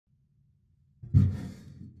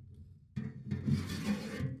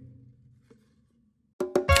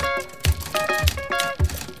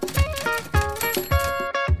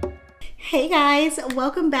Hey guys,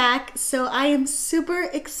 welcome back. So I am super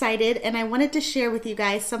excited and I wanted to share with you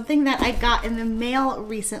guys something that I got in the mail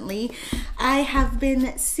recently. I have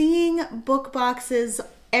been seeing book boxes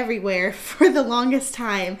everywhere for the longest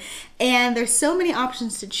time and there's so many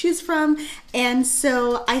options to choose from, and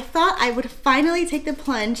so I thought I would finally take the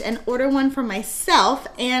plunge and order one for myself,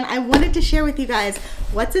 and I wanted to share with you guys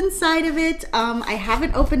what's inside of it. I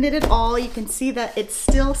haven't opened it at all. You can see that it's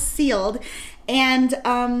still sealed. And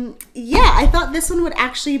yeah, I thought this one would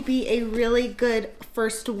actually be a really good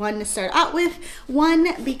first one to start out with.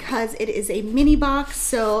 One, because it is a mini box,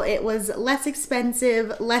 so it was less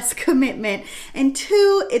expensive, less commitment. And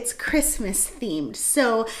two, it's Christmas themed.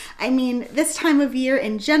 So, I mean, this time of year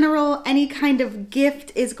in general, any kind of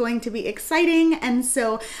gift is going to be exciting. And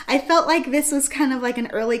so I felt like this was kind of like an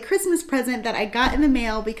early Christmas present that I got in the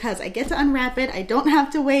mail because I get to unwrap it. I don't have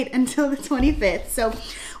to wait until the 25th. So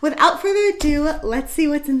without further ado, let's see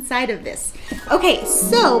what's inside of this. Okay,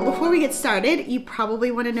 so before we get started, you probably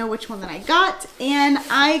want to know which one that I got, and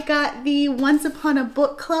I got the Once Upon a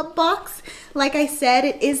Book Club box. Like I said,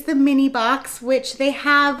 it is the mini box, which they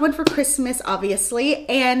have one for Christmas, obviously,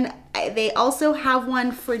 and they also have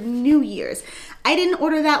one for New Year's. I didn't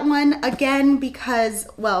order that one again because,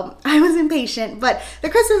 well, I was impatient, but the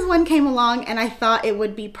Christmas one came along and I thought it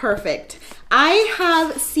would be perfect. I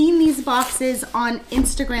have seen these boxes on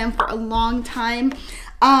Instagram for a long time.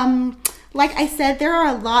 Like I said, there are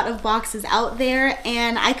a lot of boxes out there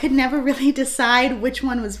and I could never really decide which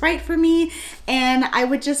one was right for me, and I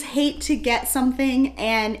would just hate to get something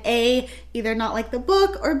and A, either not like the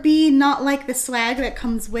book, or B, not like the swag that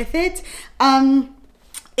comes with it.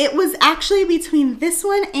 It was actually between this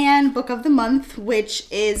one and Book of the Month, which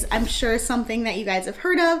is, I'm sure, something that you guys have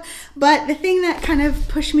heard of. But the thing that kind of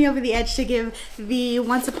pushed me over the edge to give the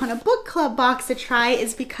Once Upon a Book Club box a try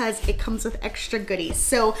is because it comes with extra goodies.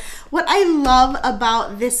 So what I love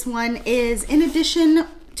about this one is, in addition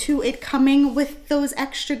to it coming with those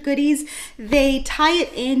extra goodies, they tie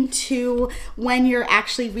it into when you're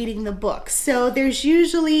actually reading the book. So there's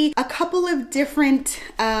usually a couple of different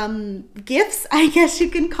gifts, I guess you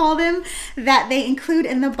can call them, that they include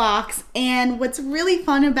in the box. And what's really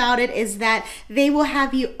fun about it is that they will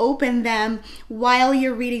have you open them while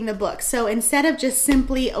you're reading the book. So instead of just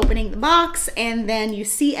simply opening the box and then you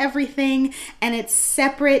see everything and it's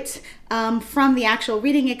separate from the actual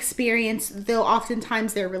reading experience, though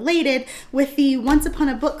oftentimes they're related, with the Once Upon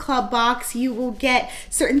a Book Club box, you will get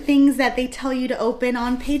certain things that they tell you to open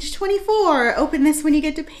on page 24. Open this when you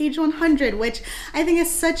get to page 100, which I think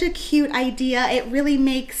is such a cute idea. It really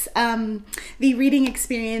makes the reading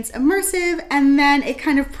experience immersive, and then it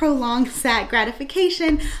kind of prolongs that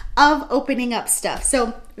gratification of opening up stuff.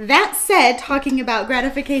 So that said, talking about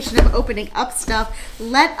gratification of opening up stuff,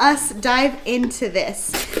 let us dive into this.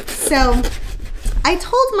 So I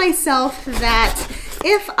told myself that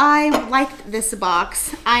if I liked this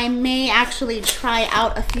box, I may actually try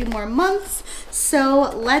out a few more months.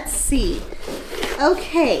 So let's see.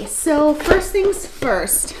 Okay, so first things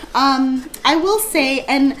first, I will say,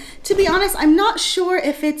 and to be honest, I'm not sure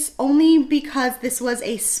if it's only because this was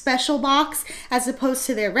a special box as opposed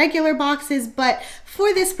to their regular boxes, but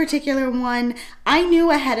for this particular one, I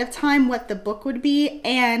knew ahead of time what the book would be,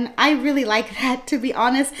 and I really like that, to be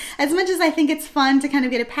honest. As much as I think it's fun to kind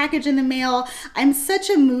of get a package in the mail, I'm such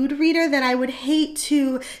a mood reader that I would hate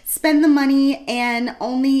to spend the money and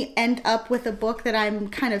only end up with a book that I'm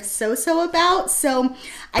kind of so-so about. So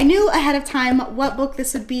I knew ahead of time what book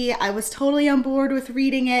this would be. I was totally on board with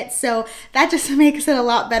reading it, so that just makes it a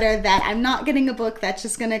lot better that I'm not getting a book that's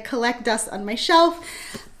just gonna collect dust on my shelf.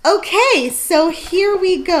 Okay, so here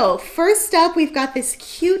we go. First up, we've got this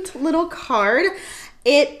cute little card.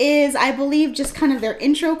 It is, I believe, just kind of their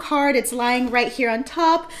intro card. It's lying right here on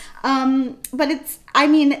top. But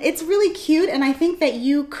it's really cute, and I think that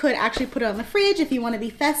you could actually put it on the fridge if you want to be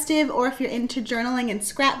festive, or if you're into journaling and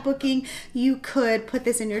scrapbooking, you could put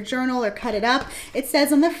this in your journal or cut it up. It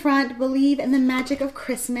says on the front, "Believe in the magic of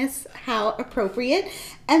Christmas." How appropriate.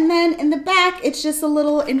 And then in the back, it's just a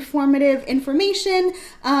little informative information.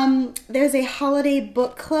 There's a holiday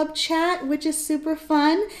book club chat, which is super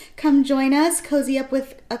fun. Come join us, cozy up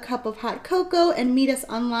with a cup of hot cocoa, and meet us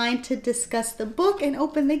online to discuss the book and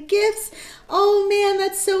open the gifts. Oh man,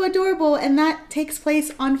 that's so adorable. And that takes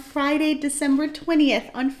place on Friday, December 20th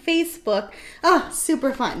on Facebook. Oh,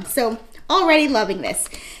 super fun. So already loving this.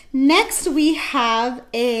 Next, we have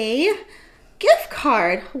a gift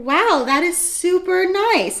card. Wow, that is super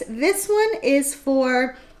nice. This one is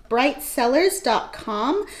for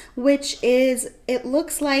brightsellers.com, which is, it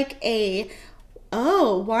looks like a,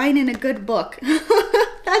 oh, wine in a good book.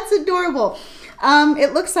 That's adorable.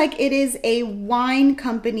 It looks like it is a wine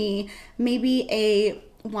company, maybe a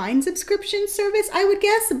wine subscription service, I would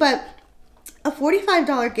guess, but a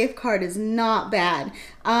 $45 gift card is not bad.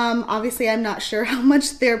 Obviously, I'm not sure how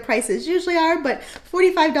much their prices usually are, but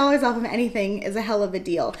 $45 off of anything is a hell of a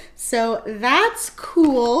deal. So that's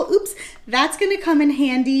cool. Oops, that's gonna come in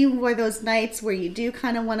handy for those nights where you do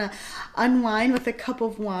kind of wanna unwind with a cup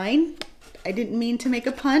of wine. I didn't mean to make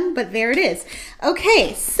a pun, but there it is.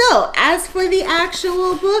 Okay, so as for the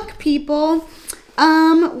actual book, people,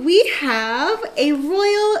 we have A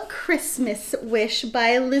Royal Christmas Wish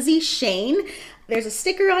by Lizzie Shane. There's a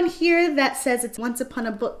sticker on here that says it's Once Upon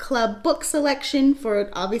a Book Club book selection for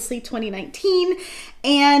obviously 2019.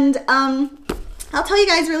 And I'll tell you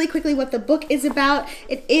guys really quickly what the book is about.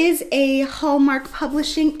 It is a Hallmark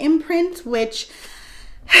Publishing imprint, which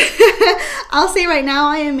I'll say right now,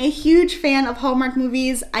 I am a huge fan of Hallmark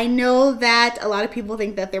movies. I know that a lot of people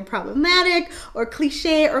think that they're problematic or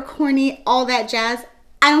cliche or corny, all that jazz.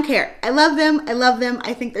 I don't care. I love them. I love them.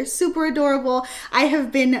 I think they're super adorable. I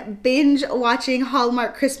have been binge watching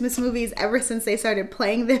Hallmark Christmas movies ever since they started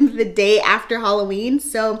playing them the day after Halloween.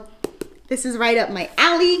 So this is right up my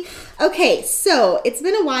alley. Okay, so it's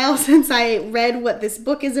been a while since I read what this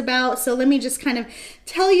book is about. So let me just kind of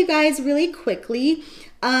tell you guys really quickly.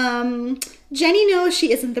 Jenny knows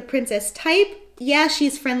she isn't the princess type. Yeah,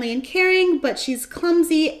 she's friendly and caring, but she's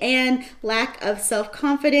clumsy and lack of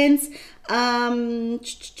self-confidence.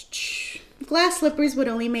 Glass slippers would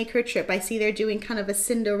only make her trip. I see they're doing kind of a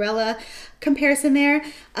Cinderella comparison there.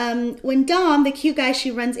 When Dom, the cute guy she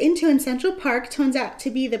runs into in Central Park, turns out to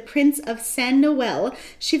be the Prince of San Noel,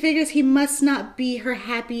 she figures he must not be her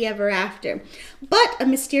happy ever after. But a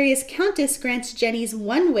mysterious countess grants Jenny's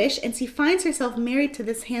one wish, and she finds herself married to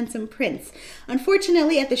this handsome prince.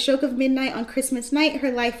 Unfortunately, at the stroke of midnight on Christmas night,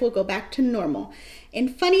 her life will go back to normal. In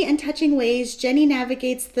funny and touching ways, Jenny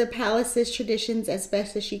navigates the palace's traditions as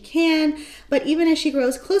best as she can, but even as she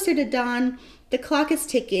grows closer to dawn, the clock is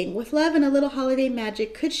ticking. With love and a little holiday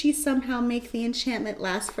magic, could she somehow make the enchantment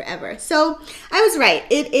last forever? So I was right.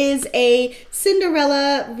 It is a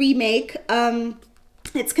Cinderella remake.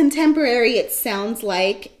 It's contemporary, it sounds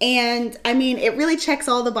like, and I mean, it really checks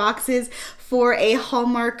all the boxes for a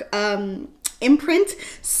Hallmark imprint,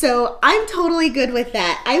 so I'm totally good with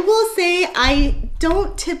that. I will say I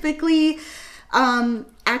don't typically,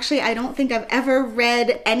 actually I don't think I've ever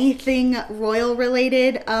read anything royal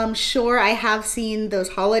related. Sure, I have seen those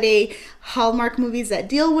holiday Hallmark movies that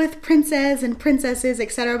deal with princes and princesses,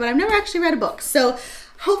 etc., but I've never actually read a book. So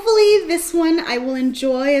hopefully this one I will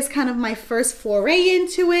enjoy as kind of my first foray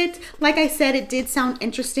into it. Like I said, it did sound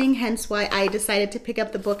interesting, hence why I decided to pick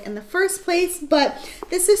up the book in the first place, but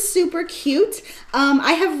this is super cute.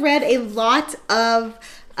 I have read a lot of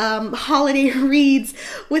holiday reads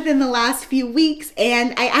within the last few weeks,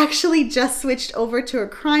 and I actually just switched over to a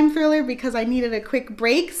crime thriller because I needed a quick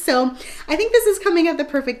break. So I think this is coming at the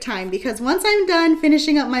perfect time, because once I'm done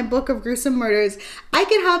finishing up my book of gruesome murders, I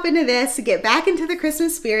can hop into this, get back into the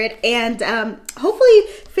Christmas spirit, and hopefully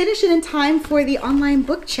finish it in time for the online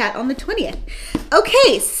book chat on the 20th.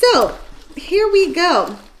 Okay, so here we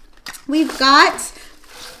go. We've got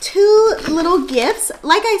two little gifts.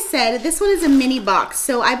 Like I said, this one is a mini box,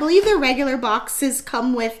 so I believe the regular boxes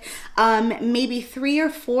come with maybe 3 or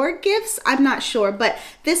 4 gifts. I'm not sure, but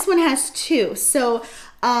this one has 2. So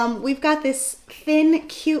we've got this thin,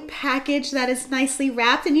 cute package that is nicely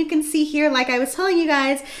wrapped, and you can see here, like I was telling you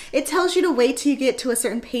guys, it tells you to wait till you get to a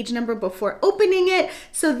certain page number before opening it.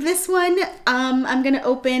 So this one, I'm gonna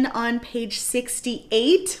open on page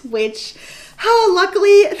 68, which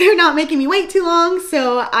luckily they're not making me wait too long,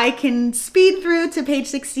 so I can speed through to page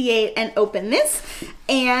 68 and open this.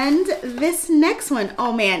 And this next one,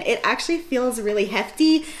 oh man, it actually feels really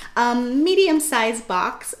hefty. Medium-sized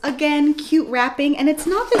box, again, cute wrapping, and it's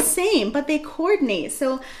not the same, but they coordinate.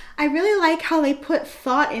 So I really like how they put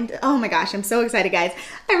thought into, oh my gosh, I'm so excited, guys.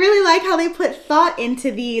 I really like how they put thought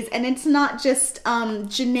into these, and it's not just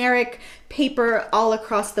generic paper all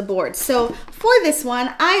across the board. So for this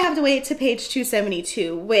one, I have to wait to page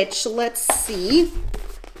 272, which, let's see,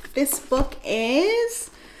 this book is,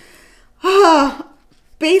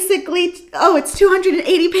 basically, it's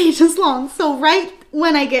 280 pages long. So right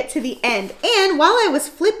when I get to the end. And while I was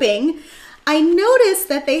flipping, I noticed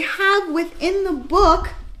that they have within the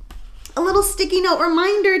book a little sticky note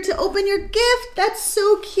reminder to open your gift. That's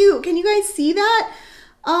so cute. Can you guys see that?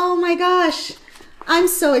 Oh my gosh. I'm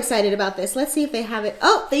so excited about this. Let's see if they have it.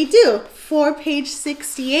 Oh, they do. For page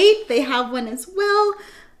 68, they have one as well.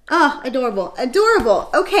 Oh, adorable, adorable.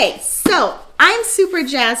 Okay, so I'm super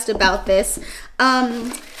jazzed about this.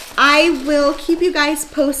 I will keep you guys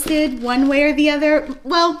posted one way or the other.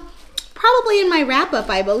 Well, probably in my wrap up,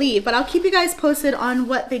 I believe, but I'll keep you guys posted on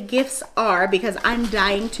what the gifts are because I'm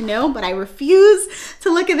dying to know, but I refuse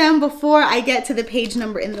to look at them before I get to the page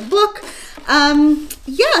number in the book.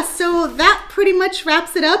 Yeah, so that pretty much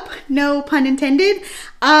wraps it up. No pun intended.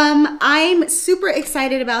 I'm super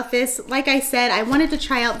excited about this. Like I said, I wanted to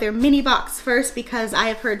try out their mini box first because I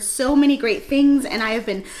have heard so many great things and I have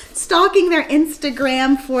been stalking their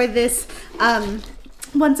Instagram for this,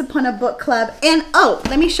 Once Upon a Book Club. And oh,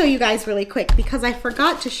 let me show you guys really quick because I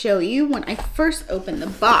forgot to show you when I first opened the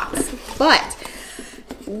box. But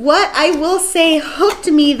what I will say hooked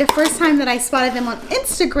me the first time that I spotted them on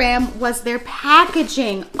Instagram was their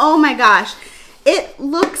packaging. Oh my gosh. It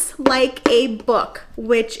looks like a book,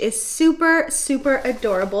 which is super, super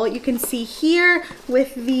adorable. You can see here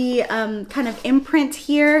with the kind of imprint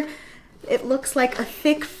here, it looks like a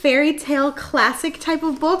thick fairy tale classic type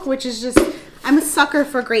of book, which is just, I'm a sucker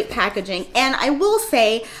for great packaging. And I will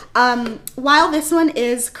say, while this one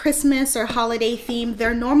is Christmas or holiday themed,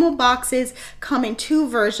 their normal boxes come in two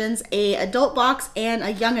versions, a adult box and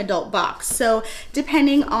a young adult box. So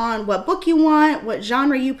depending on what book you want, what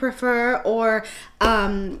genre you prefer, or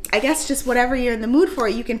I guess just whatever you're in the mood for,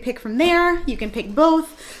 you can pick from there. You can pick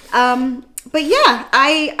both. But yeah,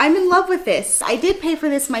 I'm in love with this. I did pay for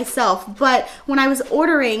this myself, but when I was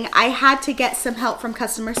ordering, I had to get some help from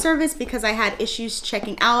customer service because I had issues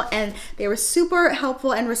checking out, and they were super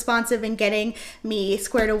helpful and responsive in getting me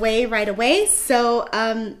squared away right away. So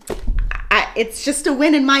it's just a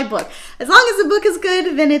win in my book. As long as the book is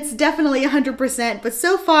good, then it's definitely 100%. But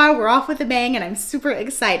so far, we're off with a bang, and I'm super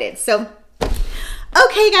excited. So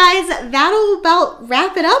okay guys, that'll about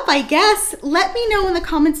wrap it up, I guess. Let me know in the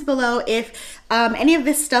comments below if any of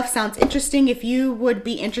this stuff sounds interesting, if you would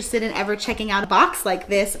be interested in ever checking out a box like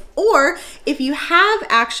this, or if you have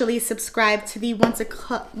actually subscribed to the Once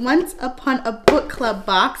Upon a Book Club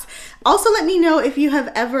box. Also, let me know if you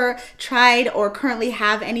have ever tried or currently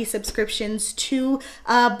have any subscriptions to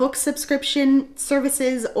book subscription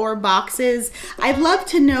services or boxes. I'd love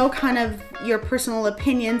to know kind of your personal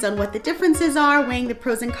opinions on what the differences are, weighing the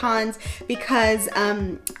pros and cons, because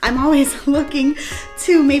I'm always looking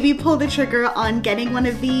to maybe pull the trigger on getting one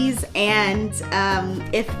of these, and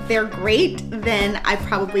if they're great, then I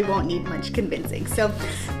probably won't need much convincing. So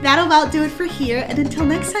that'll about do it for here, and until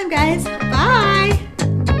next time guys, bye!